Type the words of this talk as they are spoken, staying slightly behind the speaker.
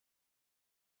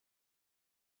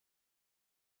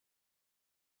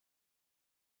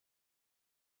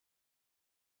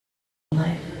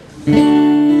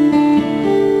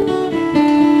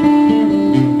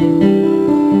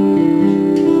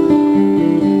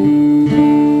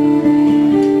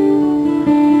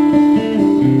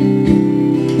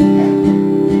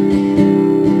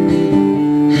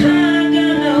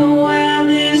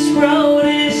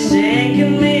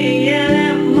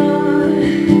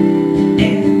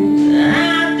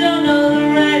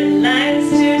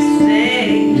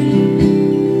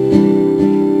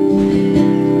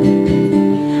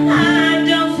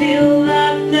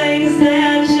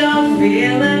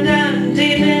Feeling down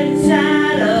deep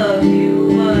inside of you,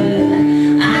 but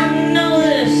I know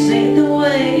this ain't the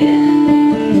way.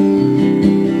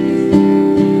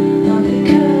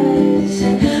 Because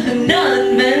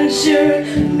another adventure,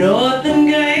 nothing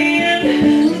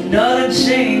gained, nothing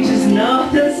changes,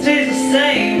 nothing stays the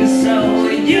same. So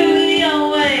you go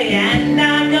your way and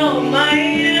I go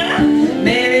mine.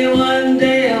 Maybe one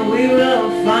day we will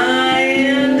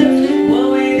find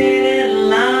what we need in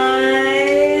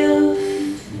life.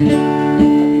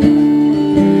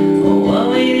 What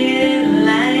we need in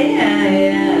life.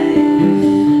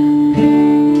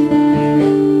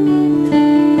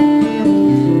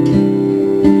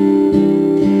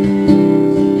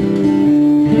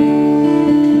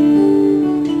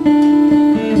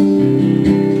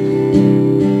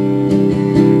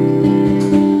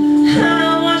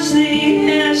 I watch the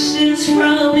ashes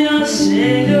from your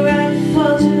cigarette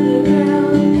fall to the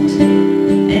ground,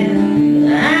 and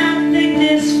I think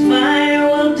this fire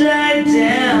will die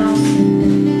down.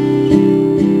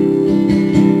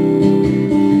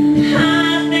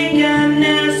 I think I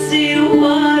now see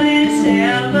what is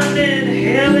happening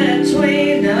here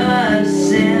between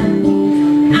us,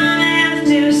 and I have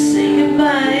to say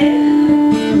goodbye.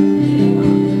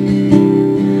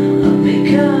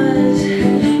 Because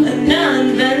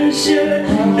another adventure,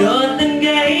 nothing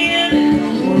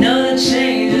gained, nothing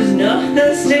changes,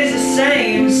 nothing stays the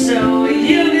same. So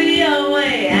you go your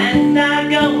way and I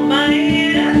go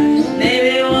mine.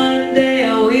 Maybe one day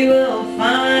we will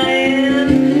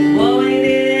find what we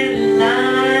need in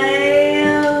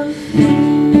life.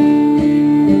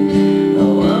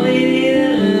 What we need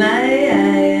in life.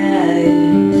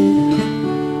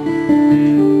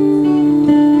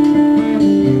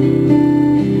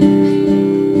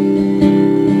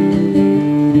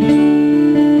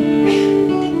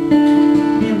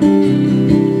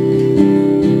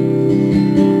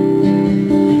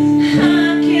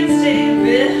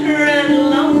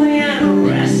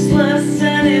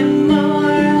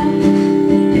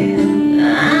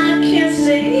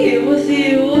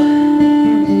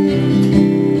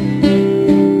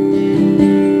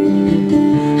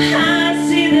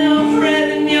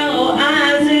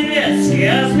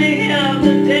 Scares me of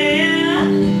the day,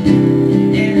 and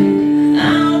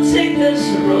I'll take this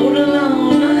road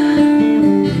alone.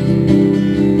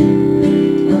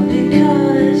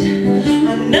 Because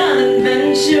another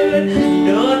adventure,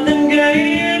 nothing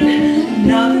gained,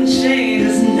 nothing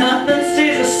changes, nothing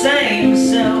stays the same.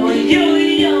 So you go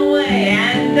your way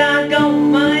and I go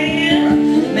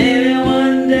mine. Maybe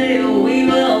one day we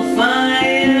will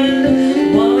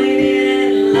find what we need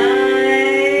in life.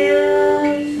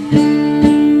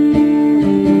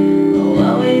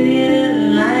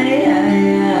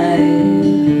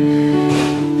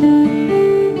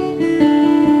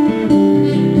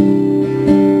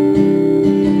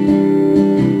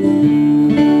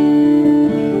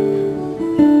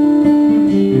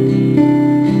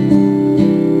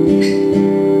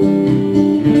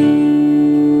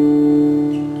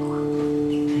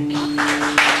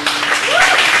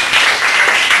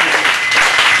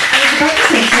 I was about to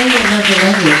say, I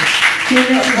love you. You're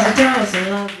making the dolls, I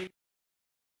love you.